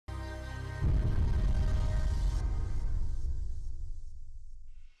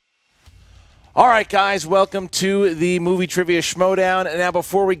All right, guys, welcome to the Movie Trivia Schmoedown. And now,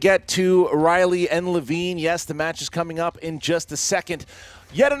 before we get to Reilly and Levine, yes, the match is coming up in just a second.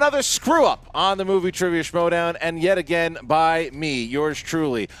 Yet another screw-up on the Movie Trivia Schmoedown, and yet again by me, yours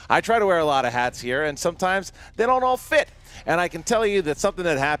truly. I try to wear a lot of hats here, and sometimes they don't all fit. And I can tell you that something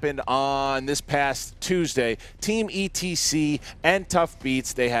that happened on this past Tuesday, Team ETC and Tough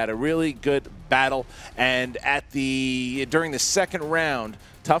Beats, they had a really good battle. And during the second round,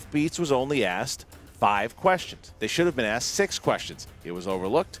 Tough Beats was only asked 5 questions. They should have been asked 6 questions. It was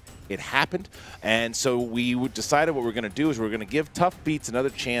overlooked. It happened. And so we decided what we're going to do is we're going to give Tough Beats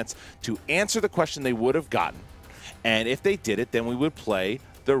another chance to answer the question they would have gotten. And if they did it, then we would play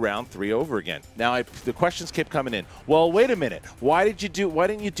the round 3 over again. Now, the questions kept coming in. Well, wait a minute. Why didn't you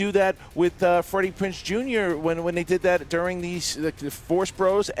do that with Freddie Prinze Jr. when they did that during the Force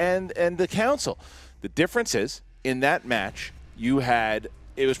Bros and the Council? The difference is, in that match,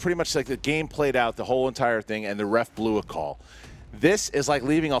 it was pretty much like the game played out, the whole entire thing, and the ref blew a call. This is like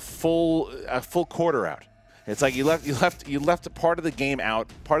leaving a full quarter out. It's like you left a part of the game out.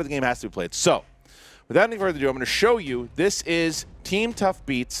 Part of the game has to be played. So, without any further ado, I'm going to show you. This is Team Tough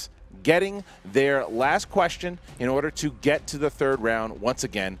Beats getting their last question in order to get to the third round. Once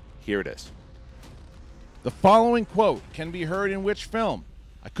again, here it is. The following quote can be heard in which film?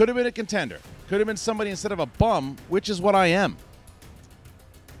 I could have been a contender. Could have been somebody instead of a bum. Which is what I am?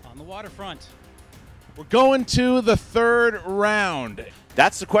 On the waterfront. We're going to the third round.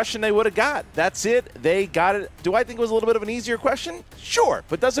 That's the question they would have got. That's it. They got it. Do I think it was a little bit of an easier question? Sure,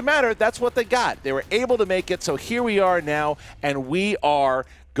 but doesn't matter. That's what they got. They were able to make it, so here we are now, and we are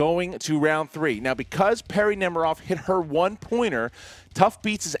going to round 3. Now, because Perry Nemiroff hit her 1-pointer, Tough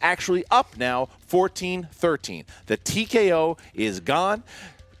Beats is actually up now 14-13. The TKO is gone.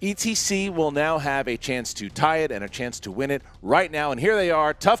 ETC will now have a chance to tie it and a chance to win it right now. And here they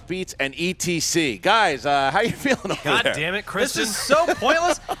are, Tough Beats and ETC. Guys, how you feeling over there? God damn it, Kristen. This is so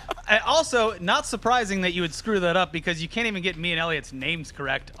pointless. Also, not surprising that you would screw that up because you can't even get me and Elliot's names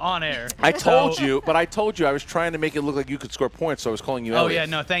correct on air. I told you I was trying to make it look like you could score points, so I was calling you Elliot. Oh, yeah,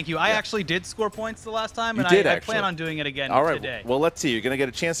 no, thank you. I actually did score points the last time, and I plan on doing it again today. Well, let's see. You're going to get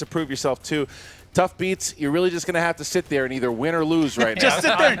a chance to prove yourself, too. Tough Beats, you're really just going to have to sit there and either win or lose right now. Just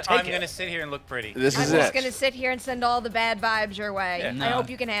sit there and take I'm going to sit here and look pretty. This is I'm just going to sit here and send all the bad vibes your way. Yeah. I hope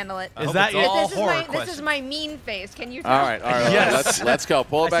you can handle it. Is that all horror This is my mean face. Can you tell? All right. Yes. Let's go.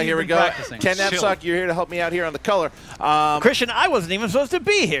 Pull it back. Here we go. Practicing. Ken Napsuck, you're here to help me out here on the color. Christian, I wasn't even supposed to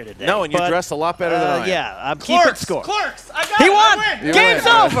be here today. No, and you dressed a lot better than I am. Yeah, I'm keeping score. Clerks! I got He it. won! I win. Game's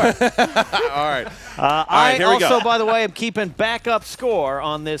over! All right. I here we go. also, by the way, am keeping backup score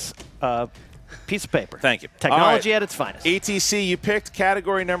on this piece of paper. Thank you. Technology All right. at its finest. ETC, you picked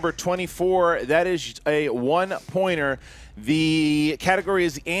category number 24. That is a 1-pointer. The category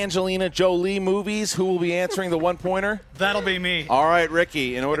is Angelina Jolie movies. Who will be answering the 1-pointer? That'll be me. All right,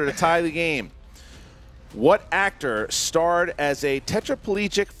 Ricky, in order to tie the game. What actor starred as a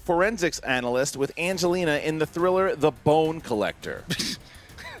tetraplegic forensics analyst with Angelina in the thriller The Bone Collector?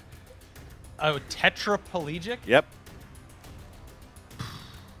 Oh, tetraplegic? Yep.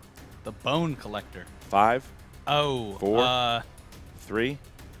 The Bone Collector. 5, Oh. 4, 3,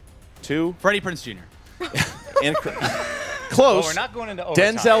 2. Freddie Prinze Jr. Close. Well, we're not going into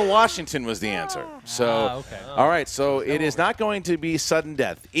overtime. Denzel Washington was the answer. So, okay. all right. So it is not going to be sudden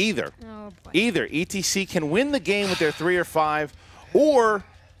death either. Oh, boy. Either ETC can win the game with their 3 or 5, or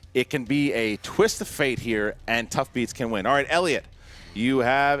it can be a twist of fate here, and Tough Beats can win. All right, Elliot, you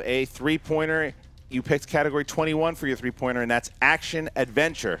have a 3-pointer. You picked category 21 for your 3-pointer, and that's action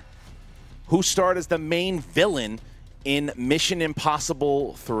adventure. Who starred as the main villain in Mission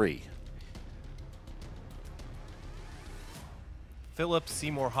Impossible 3? Philip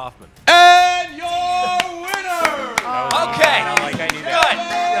Seymour Hoffman. And your winner! Okay. I knew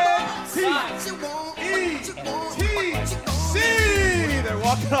that. ETC! They're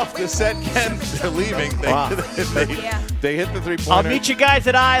walking off the set, Ken. They're leaving. They hit the 3-pointer. I'll meet you guys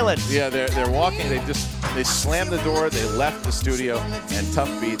at Island. Yeah, they're walking. They slammed the door. They left the studio. And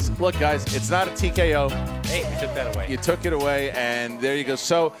Tough Beats. Look, guys, it's not a TKO. Hey, we took that away. You took it away, and there you go.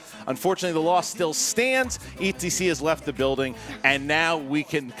 So, unfortunately, the loss still stands. ETC has left the building, and now we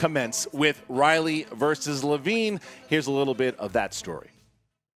can commence with Reilly versus Levine. Here's a little bit of that story.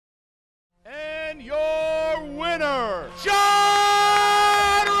 And your winner,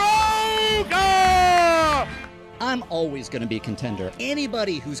 John Roca! I'm always going to be a contender.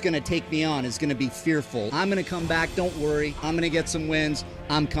 Anybody who's going to take me on is going to be fearful. I'm going to come back, don't worry. I'm going to get some wins.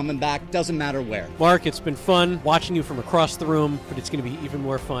 I'm coming back, doesn't matter where. Mark, it's been fun watching you from across the room, but it's going to be even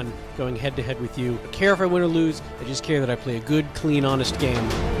more fun going head-to-head with you. I don't care if I win or lose, I just care that I play a good, clean, honest game.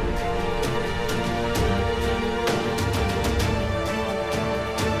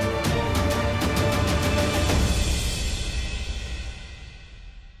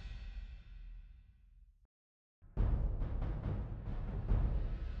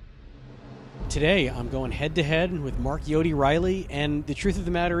 today I'm going head-to-head with Mark Yodi Reilly, and the truth of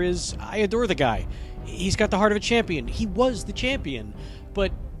the matter is I adore the guy. He's got the heart of a champion. He was the champion.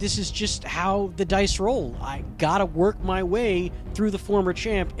 But this is just how the dice roll. I gotta work my way through the former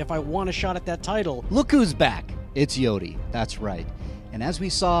champ if I want a shot at that title. Look who's back. It's Yodi. That's right. And as we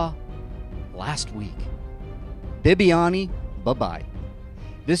saw last week, Bibiani, bye-bye.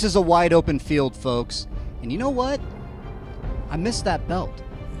 This is a wide open field, folks. And you know what? I missed that belt.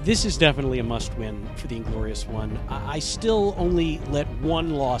 This is definitely a must-win for the Inglorious One. I still only let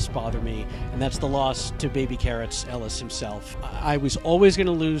one loss bother me, and that's the loss to Baby Carrots Ellis himself. I was always going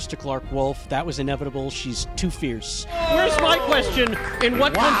to lose to Clark Wolf. That was inevitable. She's too fierce. Where's my question? In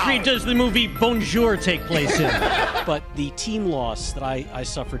what country does the movie Bonjour take place in? But the team loss that I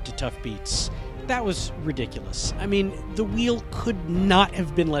suffered to Tough Beats, that was ridiculous. I mean, the wheel could not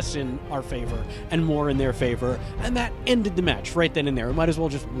have been less in our favor and more in their favor, and that ended the match right then and there. We might as well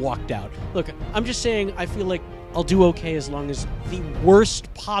just walked out. Look, I'm just saying I feel like I'll do okay as long as the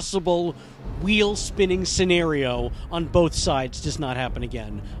worst possible wheel spinning scenario on both sides does not happen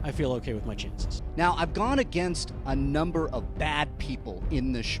again. I feel okay with my chances. Now, I've gone against a number of bad people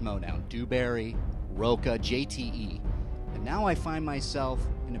in this Schmoedown. Dewberry, Roca, JTE. And now I find myself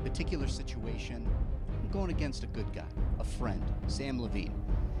in a particular situation. I'm going against a good guy, a friend, Samm Levine.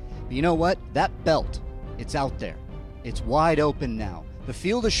 But you know what? That belt, it's out there. It's wide open now. The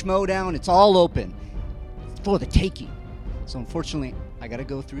field of Schmoedown, it's all open. It's for the taking. So unfortunately, I got to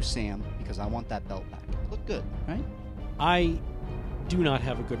go through Sam because I want that belt back. Look good, right? I do not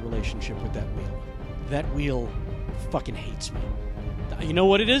have a good relationship with that wheel. That wheel fucking hates me. You know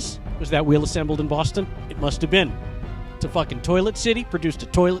what it is? Was that wheel assembled in Boston? It must have been. It's a fucking toilet city, produced a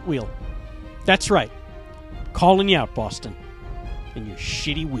toilet wheel. That's right. Calling you out, Boston. And your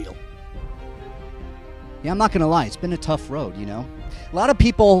shitty wheel. Yeah, I'm not going to lie. It's been a tough road, you know? A lot of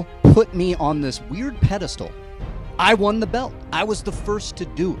people put me on this weird pedestal. I won the belt. I was the first to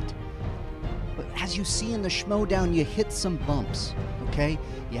do it. But as you see in the Schmoedown, you hit some bumps, okay?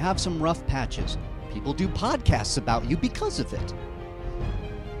 You have some rough patches. People do podcasts about you because of it.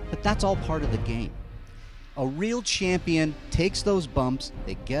 But that's all part of the game. A real champion takes those bumps,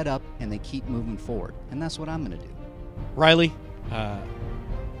 they get up, and they keep moving forward. And that's what I'm going to do. Reilly,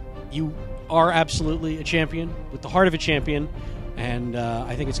 you are absolutely a champion with the heart of a champion, and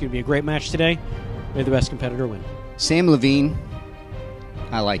I think it's going to be a great match today. May the best competitor win. Samm Levine,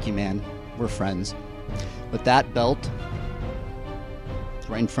 I like you, man. We're friends. But that belt, it's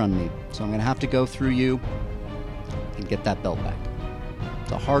right in front of me. So I'm going to have to go through you and get that belt back.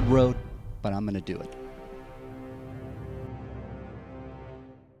 It's a hard road, but I'm going to do it.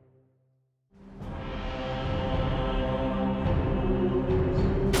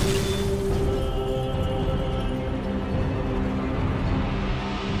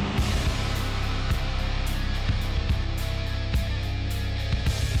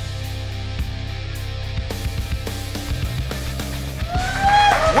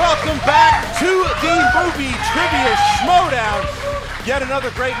 Welcome back to the Movie Trivia Schmoedown. Yet another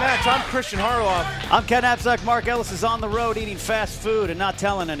great match. I'm Christian Harloff. I'm Ken Apsack. Mark Ellis is on the road eating fast food and not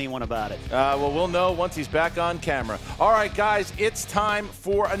telling anyone about it. Well, we'll know once he's back on camera. All right, guys, it's time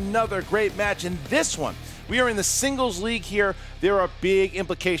for another great match. And this one, we are in the singles league here. There are big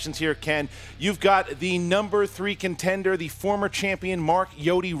implications here, Ken. You've got the #3 contender, the former champion Mark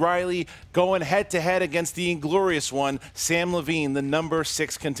Yodi Reilly, going head-to-head against the Inglorious One, Samm Levine, the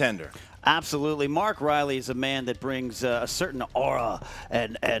 #6 contender. Absolutely. Mark Reilly is a man that brings a certain aura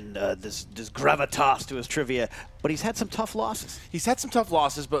and this gravitas to his trivia, but he's had some tough losses. He's had some tough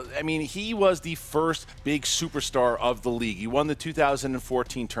losses, but, I mean, he was the first big superstar of the league. He won the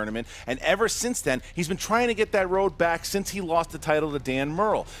 2014 tournament, and ever since then, he's been trying to get that road back since he lost the title to Dan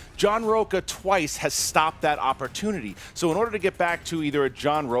Murrell. John Roca twice has stopped that opportunity. So in order to get back to either a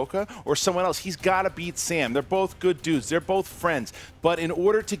John Roca or someone else, he's got to beat Sam. They're both good dudes. They're both friends. But in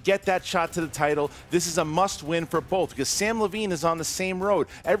order to get that shot to the title, this is a must-win for both because Samm Levine is on the same road.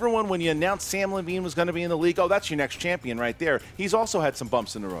 Everyone, when you announced Samm Levine was going to be in the league, oh, that's your next champion right there. He's also had some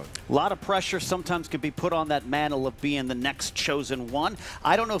bumps in the road. A lot of pressure sometimes can be put on that mantle of being the next chosen one.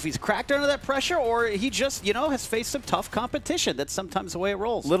 I don't know if he's cracked under that pressure or he just, you know, has faced some tough competition. That's sometimes the way it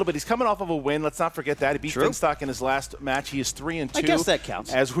rolls. A little bit. He's coming off of a win. Let's not forget that. He beat Finstock in his last match. He is 3-2. I guess that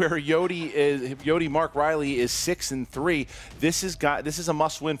counts. As where Yodi Mark Reilly is 6-3. This is a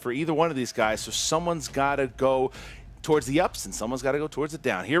must-win for either one of these guys. So someone's got to go towards the ups and someone's got to go towards the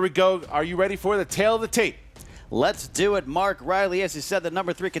down. Here we go. Are you ready for the tail of the tape? Let's do it. Mark Reilly, as you said, the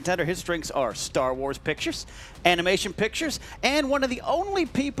number 3 contender. His strengths are Star Wars pictures, animation pictures, and one of the only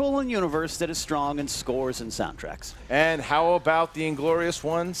people in the universe that is strong in scores and soundtracks. And how about the Inglorious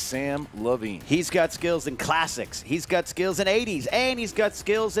One Samm Levine? He's got skills in classics. He's got skills in 80s, and he's got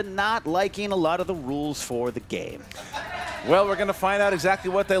skills in not liking a lot of the rules for the game. Well, we're going to find out exactly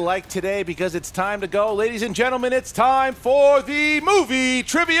what they like today because it's time to go. Ladies and gentlemen, it's time for the Movie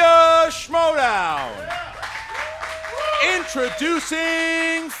Trivia Schmoedown.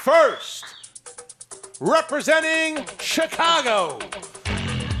 Introducing first, representing Chicago,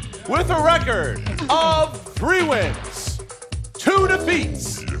 with a record of 3 wins, 2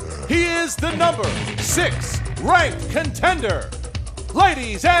 defeats. He is the number 6 ranked contender.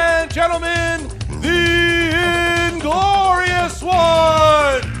 Ladies and gentlemen, the Inglorious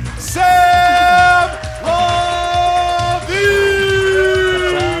One Samm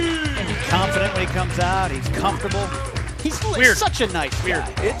Levine. Confident when he comes out. He's comfortable. He's such a nice guy.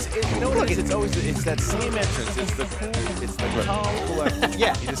 You know what it is? It's that same entrance. It's the calm, collected.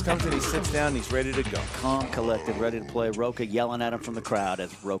 Yeah. He just comes in, he sits down, and he's ready to go. Calm, collected, ready to play. Roka yelling at him from the crowd,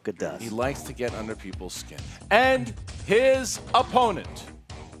 as Roka does. He likes to get under people's skin. And his opponent,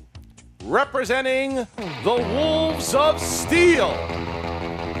 representing the Wolves of Steel,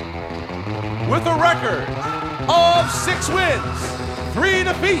 with a record of 6 wins, 3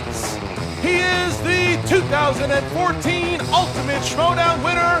 defeats. He is the 2014 Ultimate Schmoedown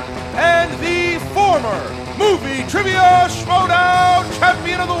winner and the former Movie Trivia Schmoedown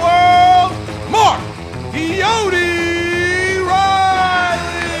champion of the world, Mark Yodi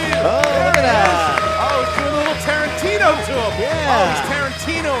Reilly. Oh, look at that. Oh, he's doing a little Tarantino to him. Yeah. Oh, he's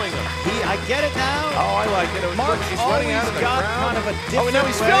Tarantinoing him. I get it now. Oh, I like it. Mark's He's running out of the got crowd. kind of a Oh, and now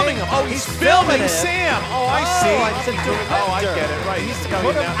he's different filming way. him. Oh, he's filming it. Sam. Oh, I see. It's a director. Oh, I get it. Right. He's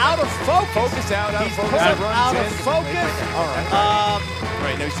Put him out of focus. Focus out. He's Focus put him runs out of in. focus. All right.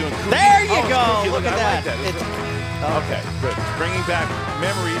 Right, now he's doing kooky. There you it's go. kooky. Look at I like that. that. Okay, good. Bringing back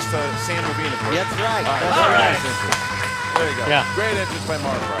memories to Samm Levine. That's right. All right. There you go. Yeah. Great entrance by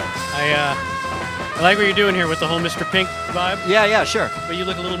Mark Reilly. I like what you're doing here with the whole Mr. Pink vibe, Yeah, sure. but you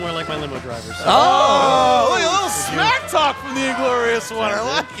look a little more like my limo driver. So. Oh, look at a little smack talk from the Inglorious One. I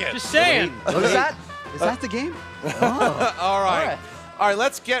like it. Just saying. Look at that. Is that the game? All right. All right,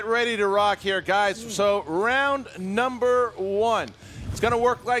 let's get ready to rock here, guys. So round number 1. It's going to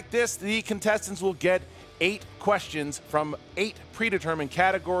work like this. The contestants will get 8 questions from 8 predetermined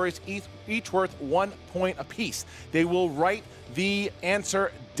categories, each worth 1 point apiece. They will write the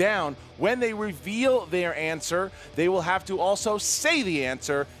answer down. When they reveal their answer, they will have to also say the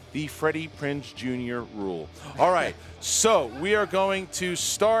answer, the Freddie Prinze Jr. rule. All right, so we are going to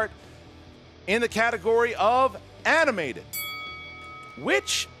start in the category of animated.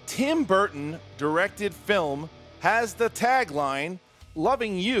 Which Tim Burton directed film has the tagline,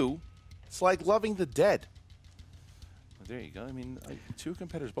 "Loving you, it's like loving the dead"? Well, there you go. I mean, 2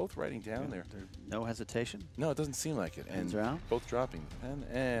 competitors both writing down there. No hesitation. No, it doesn't seem like it. And round. both dropping the pen.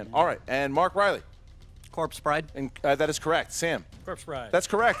 And all right, and Mark Reilly. Corpse Bride. And that is correct. Sam. Corpse Bride. That's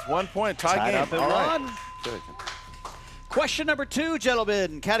correct. 1 point. Tie Tied game. up at All right. 1. Good. Question number 2,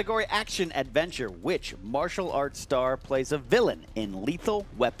 gentlemen. Category action adventure. Which martial arts star plays a villain in Lethal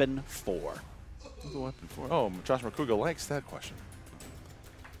Weapon 4? Lethal Weapon 4. Oh, Josh McCougar likes that question.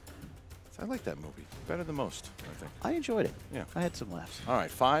 I like that movie better than most, I think. I enjoyed it. Yeah. I had some laughs. All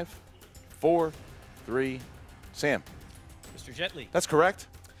right, 5, 4, 3. Sam. Mr. Jet Li. That's correct.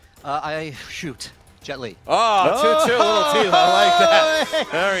 Jet Li. Oh, 2-2, little teeth. I like that.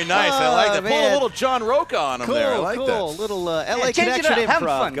 Very nice. I like that. Pull a man. little John Roca on him Cool, there. I like cool. that. Little LA change it Connection up. Have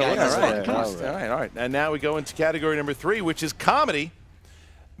improv fun, going guys. on Come on, there. come on. All right. And now we go into category number 3, which is comedy.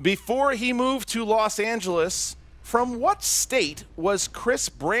 Before he moved to Los Angeles, from what state was Chris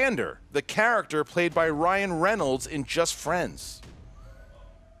Brander, the character played by Ryan Reynolds in Just Friends?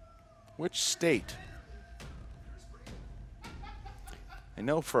 Which state? I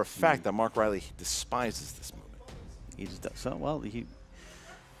know for a fact that Mark Reilly despises this movie. He just does so well.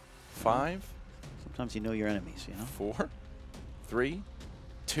 5, Sometimes you know your enemies, you know. 4, 3,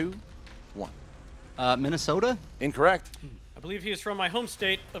 2, 1. Minnesota? Incorrect. I believe he is from my home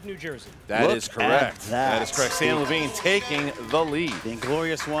state of New Jersey. That Look is correct. at that. That is correct. Samm Levine taking the lead. The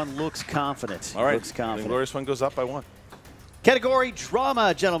Inglorious One looks confident. All right. Looks The confident. Inglorious One goes up by 1. Category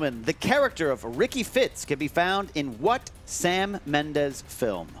drama, gentlemen. The character of Ricky Fitz can be found in what Sam Mendes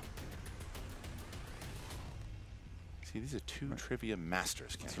film? See, these are 2 trivia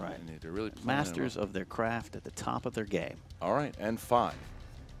masters. That's right. They're really playing Masters it well. of their craft at the top of their game. All right, and 5,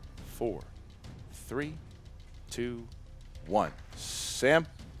 4, 3, 2, 1. Sam?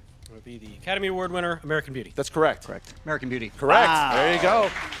 It would be the Academy Award winner, American Beauty. That's correct. Correct. American Beauty. Correct. Wow. There you go.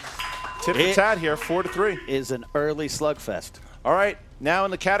 Tit for tat here, 4-3. Is an early slugfest. All right, now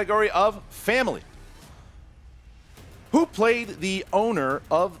in the category of family. Who played the owner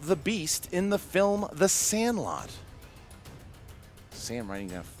of the Beast in the film The Sandlot? Sam writing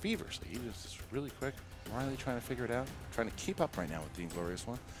down feverishly. He was just really quick. Riley trying to figure it out. Trying to keep up right now with the Inglorious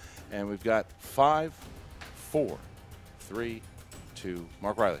One. And we've got 5, 4, 3, 2.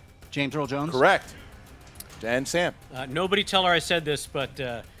 Mark Riley. James Earl Jones. Correct. And Sam. Nobody tell her I said this,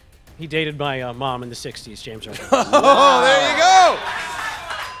 but he dated my mom in the 60s, James Earl Jones. Oh, there you go.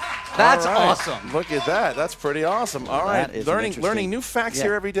 That's All right. awesome. Look at that. That's pretty awesome. All right. That is an interesting- Learning new facts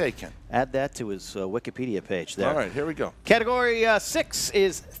here every day, Ken. Add that to his Wikipedia page there. All right, here we go. Category 6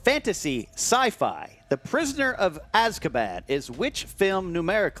 is fantasy sci-fi. The Prisoner of Azkaban is which film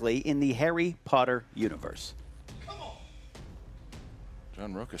numerically in the Harry Potter universe?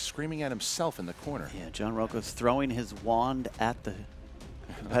 John Roca screaming at himself in the corner. Yeah, John Rocco's throwing his wand at the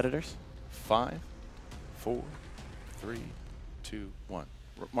competitors. 5, 4, 3, 2, 1.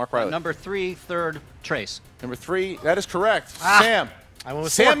 Mark Riley. Number 3, third, Trace. Number 3, that is correct. Sam. I went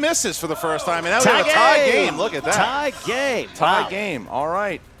with Sam 4. misses for the first time, and now we have a tie game. Look at that. Tie game. Tie Wow. game. All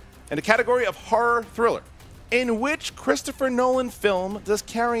right. In the category of horror thriller, in which Christopher Nolan film does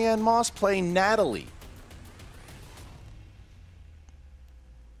Carrie-Anne Moss play Natalie?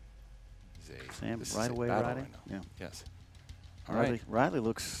 Sam, This is right a away, battle Riley. right now. Yeah. Yes. All right. Riley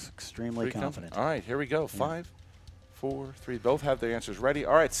looks extremely Pretty confident. All right, here we go. 5, 4, 3. Both have their answers ready.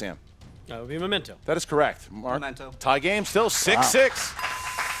 All right, Sam. That would be Memento. That is correct. Mark. Memento. Tie game still 6-6.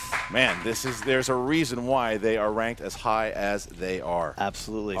 Man, there's a reason why they are ranked as high as they are.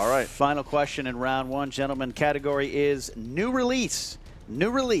 Absolutely. All right. Final question in round 1, gentlemen. Category is new release.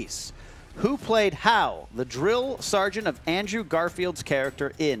 New release. Who played Hal, the drill sergeant of Andrew Garfield's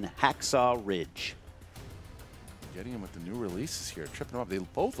character in Hacksaw Ridge? Getting him with the new releases here, tripping them up. They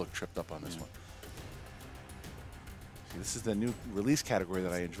both look tripped up on this one. See, this is the new release category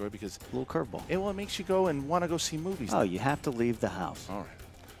that I enjoy because A little curveball. it makes you go and want to go see movies. Oh, you have to leave the house. All right.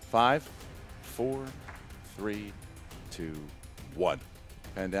 5, 4, 3, 2, 1.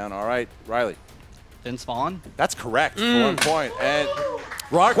 Pen down. All right, Riley. Vince Vaughn. That's correct for 1 point. And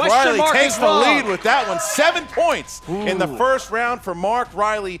Mark Question Riley mark takes is the wrong. lead with that one. 7 points in the first round for Mark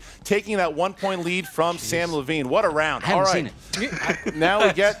Riley, taking that 1-point lead from Sam Levine. What a round. Haven't All seen right. it. Now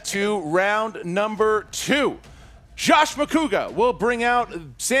we get to round number 2. Josh McCouga will bring out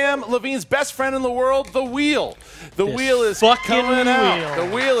Sam Levine's best friend in the world, the wheel. The wheel is coming out. The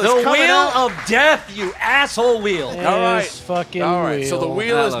wheel is coming out. of death, you asshole wheel. All right. Fucking All right. So the wheel.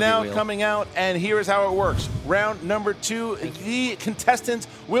 wheel I is love now you, wheel. coming out, and here is how it works. Round number 2, the contestants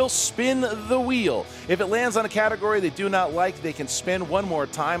will spin the wheel. If it lands on a category they do not like, they can spin one more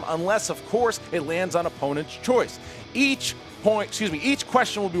time, unless, of course, it lands on opponent's choice. Each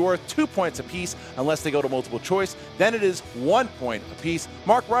question will be worth 2 points apiece unless they go to multiple choice. Then it is 1 point apiece.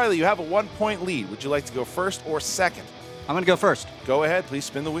 Mark Riley, you have a 1-point lead. Would you like to go first or second? I'm going to go first. Go ahead, please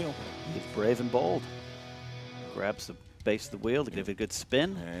spin the wheel. He's brave and bold. Grabs the base of the wheel to give it a good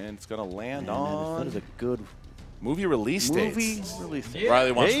spin. And it's going to land And on that is a good movie release dates. movie release date.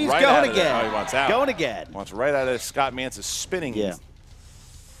 Riley wants He's right going out of again. there. Oh, he wants out. Going again. Wants right out of Scott Mance's spinning. Yeah.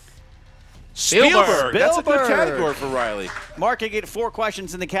 Spielberg. That's a good Spielberg. category for Riley. Mark, you get 4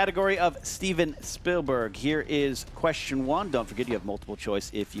 questions in the category of Steven Spielberg. Here is question 1. Don't forget you have multiple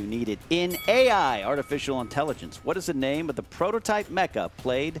choice if you need it. In AI, artificial intelligence, what is the name of the prototype mecha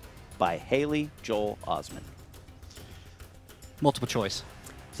played by Haley Joel Osment? Multiple choice.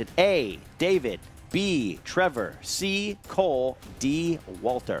 Is it A, David, B, Trevor, C, Cole, D,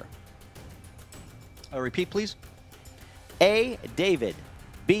 Walter? Repeat, please. A, David,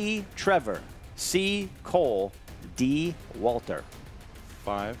 B, Trevor, C, Cole, D, Walter.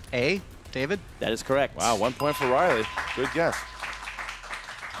 5. A, David. That is correct. Wow, 1 point for Riley. Good guess.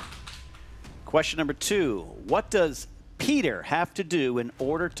 Question number 2. What does Peter have to do in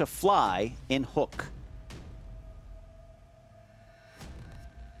order to fly in Hook?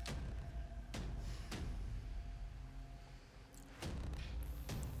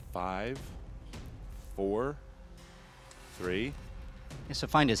 Five, 4, 3. He has to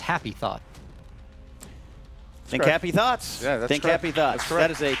find his happy thought. Think correct. happy thoughts. Yeah, that's Think correct. happy thoughts. That's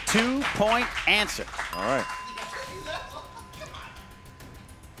correct. That is a 2-point answer. All right.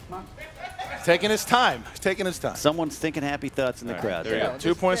 Taking his time. Taking his time. Someone's thinking happy thoughts in the All right, crowd. there you go.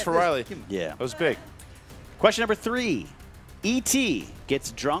 2 points for Riley. Yeah. That was big. Question number 3. E.T.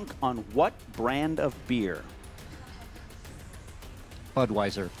 gets drunk on what brand of beer?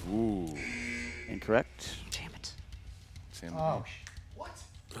 Budweiser. Ooh. Incorrect. Damn it. Sam. Oh,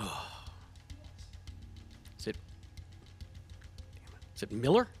 Is it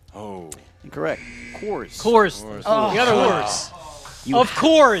Miller? Oh. Incorrect. Coors. Coors. Oh, The other Coors. Of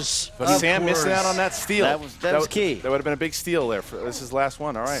course. But Sam missing out on that steal. That was key. That would have been a big steal there. This is his last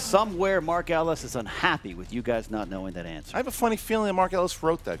one. All right. Somewhere Mark Ellis is unhappy with you guys not knowing that answer. I have a funny feeling that Mark Ellis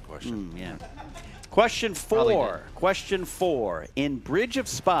wrote that question. Yeah. Question 4. Question 4. In Bridge of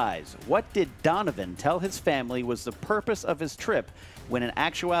Spies, what did Donovan tell his family was the purpose of his trip when in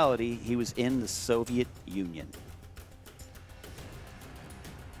actuality he was in the Soviet Union?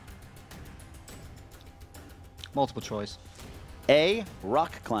 Multiple choice. A,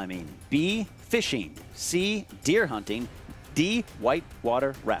 rock climbing. B, fishing. C, deer hunting. D,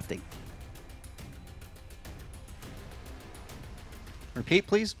 whitewater rafting. Repeat,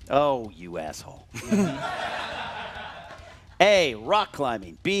 please. Oh, you asshole. A, rock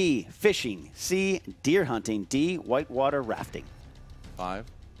climbing. B, fishing. C, deer hunting. D, whitewater rafting. 5.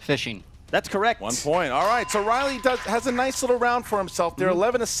 Fishing. That's correct. 1 point. All right. So Reilly has a nice little round for himself there.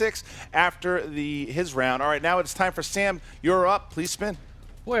 11-6 after his round. All right. Now it's time for Sam. You're up. Please spin.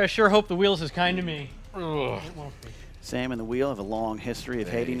 Boy, I sure hope the wheels is kind to me. Sam and the wheel have a long history of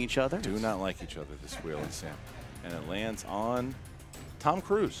hating each other. Do not like each other, this wheel and Sam. And it lands on Tom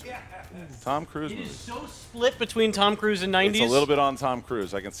Cruise. Tom Cruise It movie. is so split between Tom Cruise and 90s. It's a little bit on Tom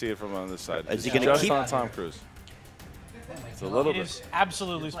Cruise. I can see it from on this side. Is he It's gonna just keep- on Tom Cruise. It's a little It bit. is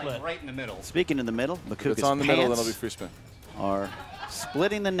absolutely split. Right in the middle. Speaking in the middle, If Makuga's it's on the middle, then pants it'll be free spin. are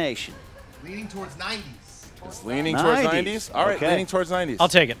splitting the nation. Leaning towards 90s. It's leaning towards 90s. All right, Okay. leaning towards 90s. I'll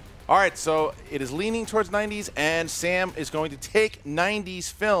take it. All right, so it is leaning towards 90s, and Sam is going to take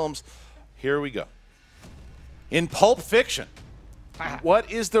 90s films. Here we go. In Pulp Fiction, what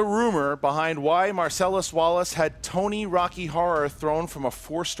is the rumor behind why Marcellus Wallace had Tony Rocky Horror thrown from a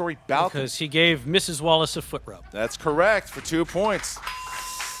 4-story balcony? Because he gave Mrs. Wallace a foot rub. That's correct for 2 points.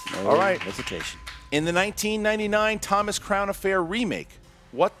 No All right. hesitation. In the 1999 Thomas Crown Affair remake,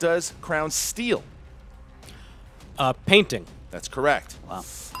 what does Crown steal? Painting. That's correct. Wow.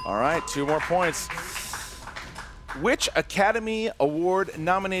 All right, 2 more points. Which Academy Award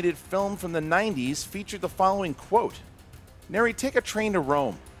nominated film from the 90s featured the following quote? Neri, take a train to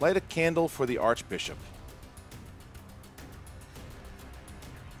Rome. Light a candle for the Archbishop.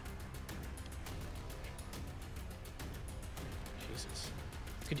 Jesus.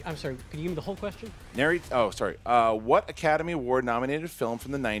 I'm sorry, could you give me the whole question? Neri, oh, sorry. What Academy Award nominated film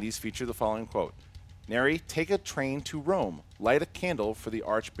from the 90s featured the following quote? Neri, take a train to Rome. Light a candle for the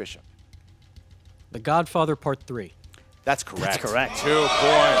Archbishop. The Godfather Part 3. That's correct. That's correct. 2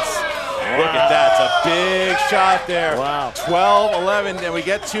 points. Look at that. It's a big shot there. Wow. 12-11. And we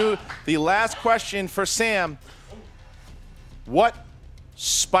get to the last question for Sam. What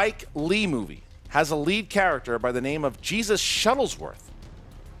Spike Lee movie has a lead character by the name of Jesus Shuttlesworth?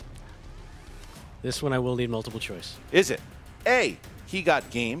 This one I will need multiple choice. Is it A, He Got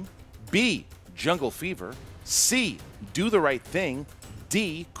Game, B, Jungle Fever, C, Do the Right Thing,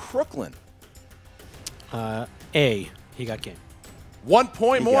 D, Crooklyn? A, He Got Game. 1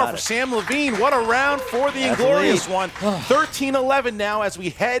 point You more got for it. Sam Levine. What a round for the That's a Inglorious lead. One. 13-11 now as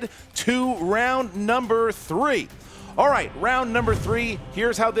we head to round number 3. All right, round number 3.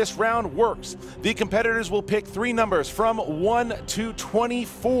 Here's how this round works. The competitors will pick 3 numbers from 1 to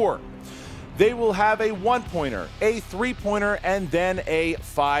 24. They will have a 1-pointer, a 3-pointer, and then a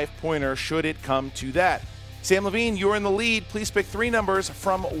 5-pointer should it come to that. Sam Levine, you're in the lead. Please pick 3 numbers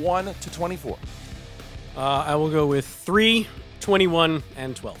from 1 to 24. I will go with 3, 21,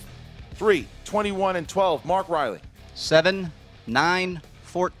 and 12. 3, 21, and 12. Mark Reilly. 7, 9,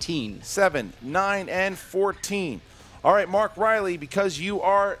 14. 7, 9, and 14. All right, Mark Reilly, because you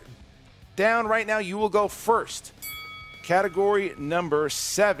are down right now, you will go first. Category number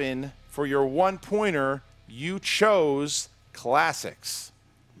 7 for your 1-pointer, you chose classics.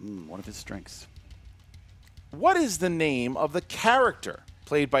 One of his strengths. What is the name of the character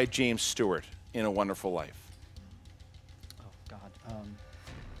played by James Stewart in A Wonderful Life? Oh, God.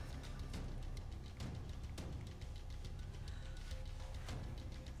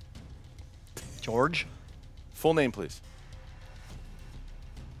 George? Full name, please.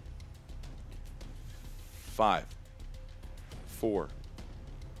 5, 4,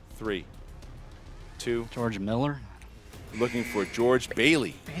 3, 2. George Miller? Looking for George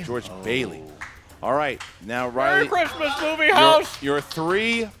Bailey. George Bailey. All right, now Reilly. Christmas movie house! Your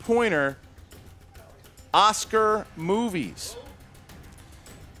 3-pointer, Oscar movies.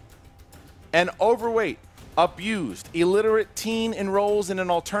 An overweight, abused, illiterate teen enrolls in an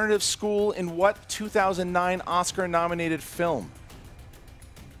alternative school in what 2009 Oscar-nominated film?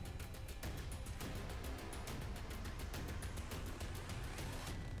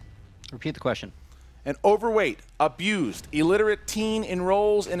 Repeat the question. An overweight, abused, illiterate teen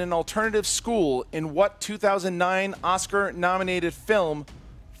enrolls in an alternative school in what 2009 Oscar-nominated film?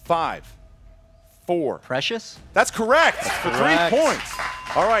 5, 4. Precious? That's correct for 3 points.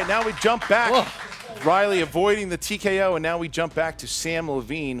 All right, now we jump back. Whoa. Reilly avoiding the TKO, and now we jump back to Samm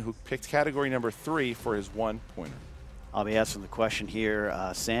Levine, who picked category number 3 for his 1-pointer. I'll be asking the question here,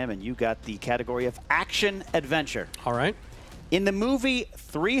 Sam, and you got the category of action-adventure. All right. In the movie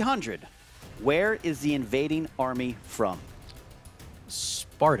 300, where is the invading army from?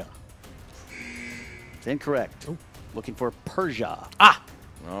 Sparta. It's incorrect. Ooh. Looking for Persia. Ah!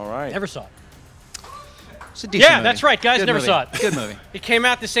 All right. Never saw it. It's a decent movie. That's right, guys. Good Never movie. saw it. Good movie. It came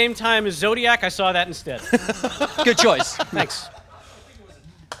out the same time as Zodiac. I saw that instead. Good choice. Thanks.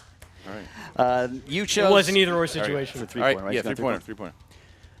 All right. You chose. It was an either-or situation. For 3 All right, point, right? yeah, You got 3-pointer, 3 point. 3-pointer.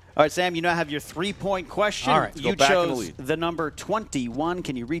 All right, Sam, you now have your 3-point question. All right. You Go back in the chose lead. the number 21.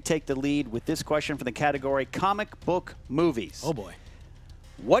 Can you retake the lead with this question for the category comic book movies? Oh, boy.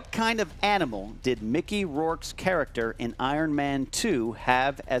 What kind of animal did Mickey Rourke's character in Iron Man 2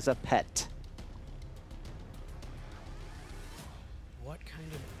 have as a pet? What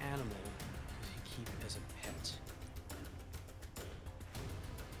kind of animal does he keep as a pet?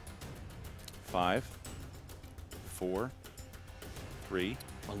 5, 4, 3.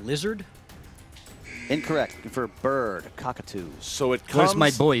 A lizard? Incorrect. Looking for a bird, a cockatoo. So it comes. Where's my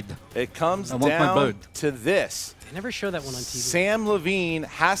Boyd? It comes I want my down bird. to this. They never show that one on TV. Samm Levine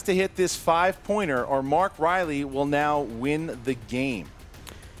has to hit this 5-pointer, or Mark Reilly will now win the game.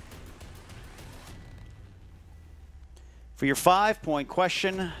 For your 5-point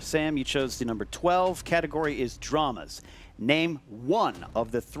question, Sam, you chose the number 12. Category is dramas. Name one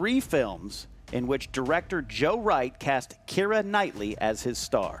of the 3 films in which director Joe Wright cast Keira Knightley as his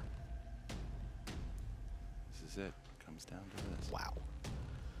star. This is it. Comes down to this. Wow.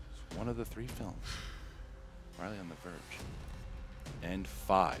 It's one of the 3 films. Reilly on the verge. And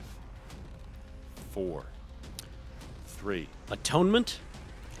 5, 4, 3. Atonement?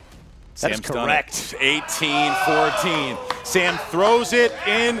 That is Sam's done correct. it. 18-14. Sam throws it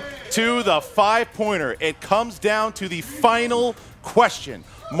into the 5-pointer. It comes down to the final question.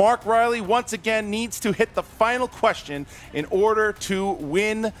 Mark Reilly once again needs to hit the final question in order to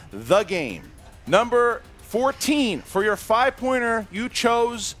win the game. Number 14, for your 5-pointer, you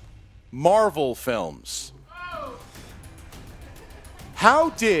chose Marvel films. How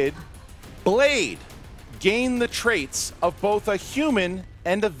did Blade gain the traits of both a human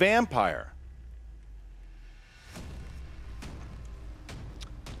and a vampire?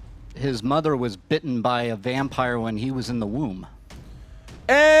 His mother was bitten by a vampire when he was in the womb.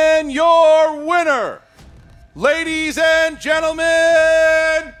 And your winner, ladies and gentlemen,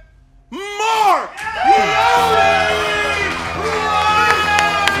 Mark Yodi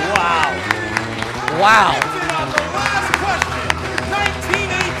Reilly! Wow. The last question,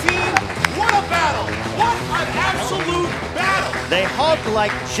 1918, what a battle! What an absolute battle! They hugged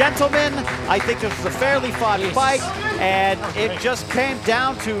like gentlemen. I think this was a fairly fought fight, and it just came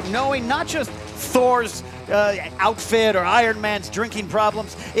down to knowing not just Thor's outfit or Iron Man's drinking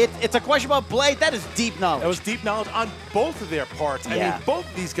problems. It's a question about Blade. That is deep knowledge. That was deep knowledge on both of their parts. I mean, both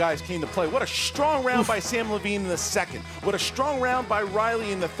of these guys came to play. What a strong round by Samm Levine in the second. What a strong round by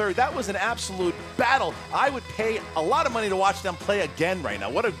Reilly in the third. That was an absolute battle. I would pay a lot of money to watch them play again right now.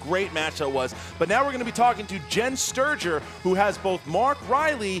 What a great match that was. But now we're going to be talking to Jen Sturger, who has both Mark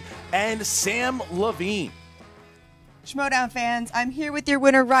Reilly and Samm Levine. Schmoedown fans, I'm here with your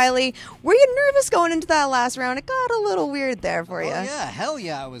winner, Reilly. Were you nervous going into that last round? It got a little weird there for you. Oh, yeah, hell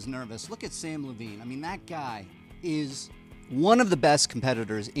yeah, I was nervous. Look at Samm Levine. I mean, that guy is one of the best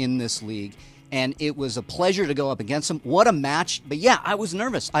competitors in this league, and it was a pleasure to go up against him. What a match. But yeah, I was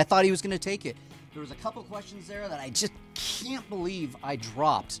nervous. I thought he was going to take it. There was a couple questions there that I just can't believe I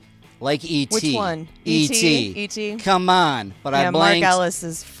dropped. Like E.T. Which one? E.T. E.T.? Come on. But I blanked. Mark Ellis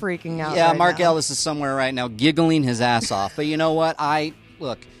is freaking out Yeah, right Mark now. Ellis is somewhere right now giggling his ass off. But you know what?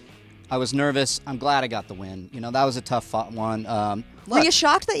 Look, I was nervous. I'm glad I got the win. You know, that was a tough one. Were you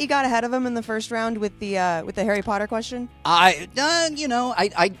shocked that you got ahead of him in the first round with the Harry Potter question? I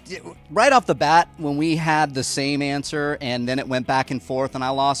right off the bat, when we had the same answer and then it went back and forth and I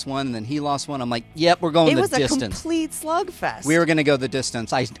lost one and then he lost one, I'm like, yep, we're going the distance. It was a complete slugfest. We were going to go the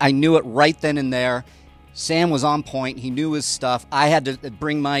distance. I knew it right then and there. Sam was on point. He knew his stuff. I had to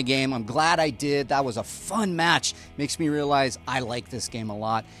bring my game. I'm glad I did. That was a fun match. Makes me realize I like this game a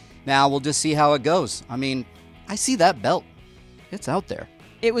lot. Now we'll just see how it goes. I mean, I see that belt. It's out there.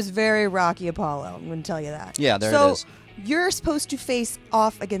 It was very Rocky Apollo. I'm going to tell you that. Yeah, there it is. So you're supposed to face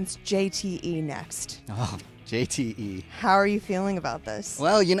off against JTE next. Oh, JTE. How are you feeling about this?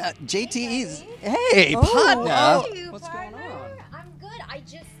 Well, you know, JTE's. Hey, Oh, partner. What's going on? I'm good. I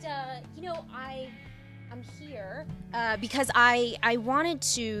just, you know, I'm here because I wanted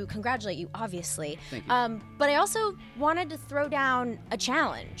to congratulate you, obviously. Thank you. But I also wanted to throw down a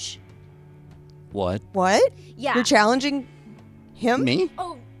challenge. What? What? Yeah. You're challenging him? Me?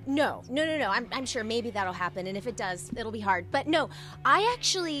 Oh, no. I'm sure maybe that'll happen, and if it does, it'll be hard. But no, I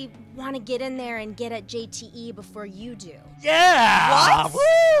actually want to get in there and get at JTE before you do. Yeah! What?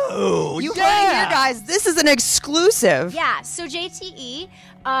 Woo! You heard it here, guys. This is an exclusive. Yeah, so JTE,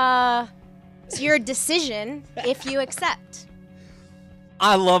 it's your decision if you accept.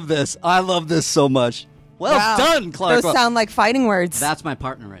 I love this. I love this so much. Well Wow. done, Clark. Those sound like fighting words. That's my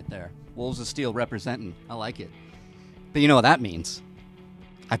partner right there. Wolves of Steel representing. I like it. But you know what that means?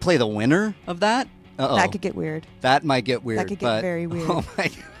 I play the winner of that? Uh-oh. That could get weird. That might get weird. That could get but- very weird. Oh my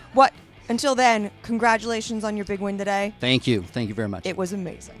God. What? Until then, congratulations on your big win today. Thank you. Thank you very much. It was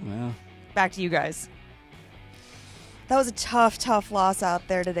amazing. Well, Back to you guys. That was a tough loss out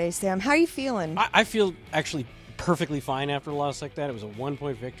there today, Sam. How are you feeling? I feel actually perfectly fine after a loss like that. It was a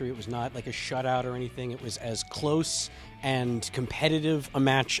 1-point victory. It was not like a shutout or anything. It was as close and competitive a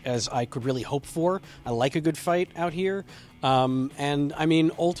match as I could really hope for. I like a good fight out here. And I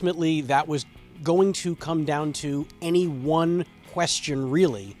mean, ultimately, that was going to come down to any one question,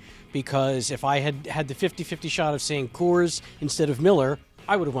 really, because if I had had the 50-50 shot of saying Coors instead of Miller,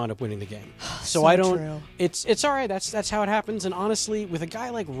 I would have wound up winning the game. So I don't. true. It's all right. That's how it happens. And honestly, with a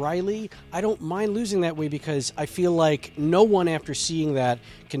guy like Reilly, I don't mind losing that way because I feel like no one after seeing that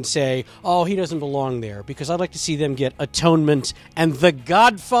can say, "Oh, he doesn't belong there." Because I'd like to see them get Atonement and The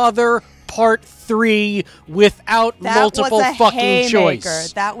Godfather Part 3 without That multiple was a fucking haymaker.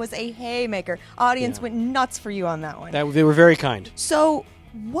 choice. That was a haymaker. Audience went nuts for you on that one. They were very kind. So,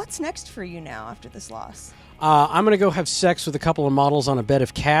 what's next for you now after this loss? I'm going to go have sex with a couple of models on a bed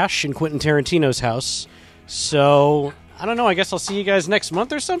of cash in Quentin Tarantino's house. So, I don't know. I guess I'll see you guys next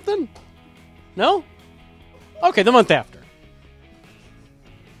month or something? No? Okay, the month after.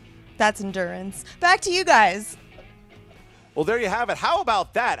 That's endurance. Back to you guys. Well, there you have it. How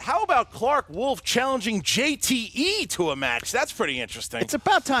about that? How about Clark Wolf challenging JTE to a match? That's pretty interesting. It's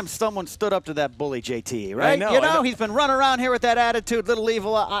about time someone stood up to that bully JTE, right? I know, You know, he's been running around here with that attitude, little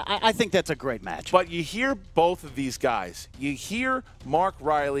evil. I think that's a great match. But you hear both of these guys. You hear Mark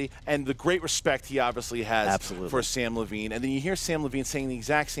Reilly and the great respect he obviously has for Samm Levine. And then you hear Samm Levine saying the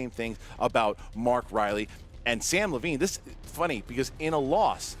exact same thing about Mark Reilly. And Samm Levine, this is funny because in a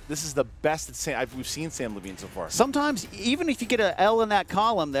loss, this is the best we've seen Samm Levine so far. Sometimes, even if you get an L in that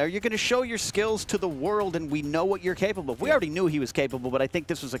column there, you're going to show your skills to the world, and we know what you're capable of. We already knew he was capable, but I think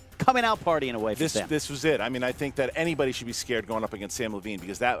this was a coming-out party in a way for Sam. This was it. I mean, I think that anybody should be scared going up against Samm Levine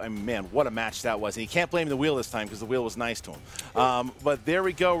because that, I mean, man, what a match that was. And you can't blame the wheel this time because the wheel was nice to him. But there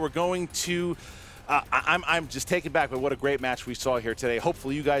we go. We're going to I'm just taken back by what a great match we saw here today.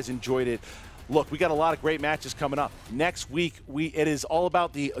 Hopefully you guys enjoyed it. Look, we got a lot of great matches coming up. Next week, it is all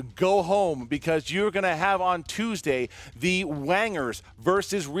about the go home because you're going to have on Tuesday the Wangers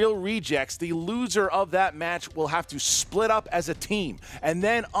versus Real Rejects. The loser of that match will have to split up as a team. And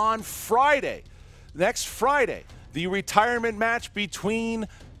then on Friday, next Friday, the retirement match between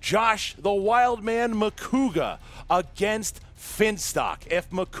Josh the Wildman Makuga against Finstock. If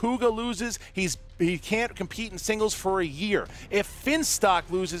Makuga loses, he can't compete in singles for a year. If Finstock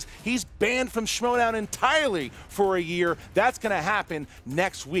loses, he's banned from Schmoedown entirely for a year. That's going to happen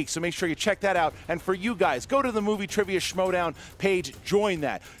next week, so make sure you check that out. And for you guys, go to the Movie Trivia Schmoedown page, join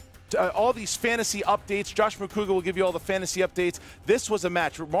that. All these fantasy updates, Josh Makuga will give you all the fantasy updates. This was a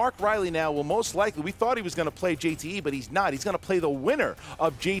match. Mark Reilly now will most likely, we thought he was going to play JTE, but he's not. He's going to play the winner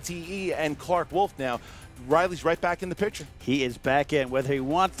of JTE and Clark Wolf now. Reilly's right back in the picture. He is back in, whether he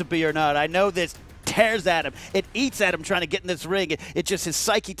wants to be or not. I know this tears at him. It eats at him trying to get in this ring. It just, his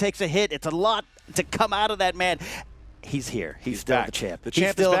psyche takes a hit. It's a lot to come out of that man. He's here. He's still back. the champ. The He's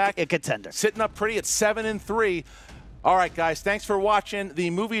champ still is back. A contender. Sitting up pretty at 7-3. All right, guys, thanks for watching the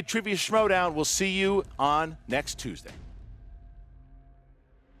Movie Trivia Schmoedown. We'll see you on next Tuesday.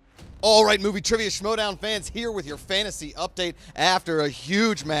 All right, Movie Trivia Schmoedown fans, here with your fantasy update after a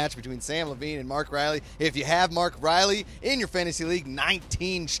huge match between Samm Levine and Mark Reilly. If you have Mark Reilly in your fantasy league,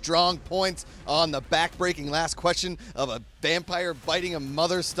 19 strong points on the back-breaking last question of a vampire biting a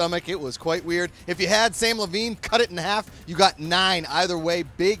mother's stomach. It was quite weird. If you had Samm Levine, cut it in half. You got 9. Either way,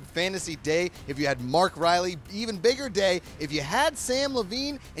 big fantasy day. If you had Mark Reilly, even bigger day. If you had Samm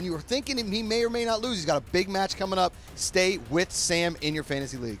Levine and you were thinking he may or may not lose, he's got a big match coming up. Stay with Sam in your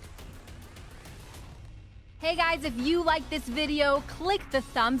fantasy league. Hey guys, if you like this video, click the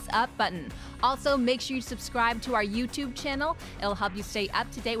thumbs up button. Also, make sure you subscribe to our YouTube channel. It'll help you stay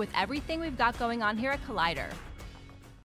up to date with everything we've got going on here at Collider.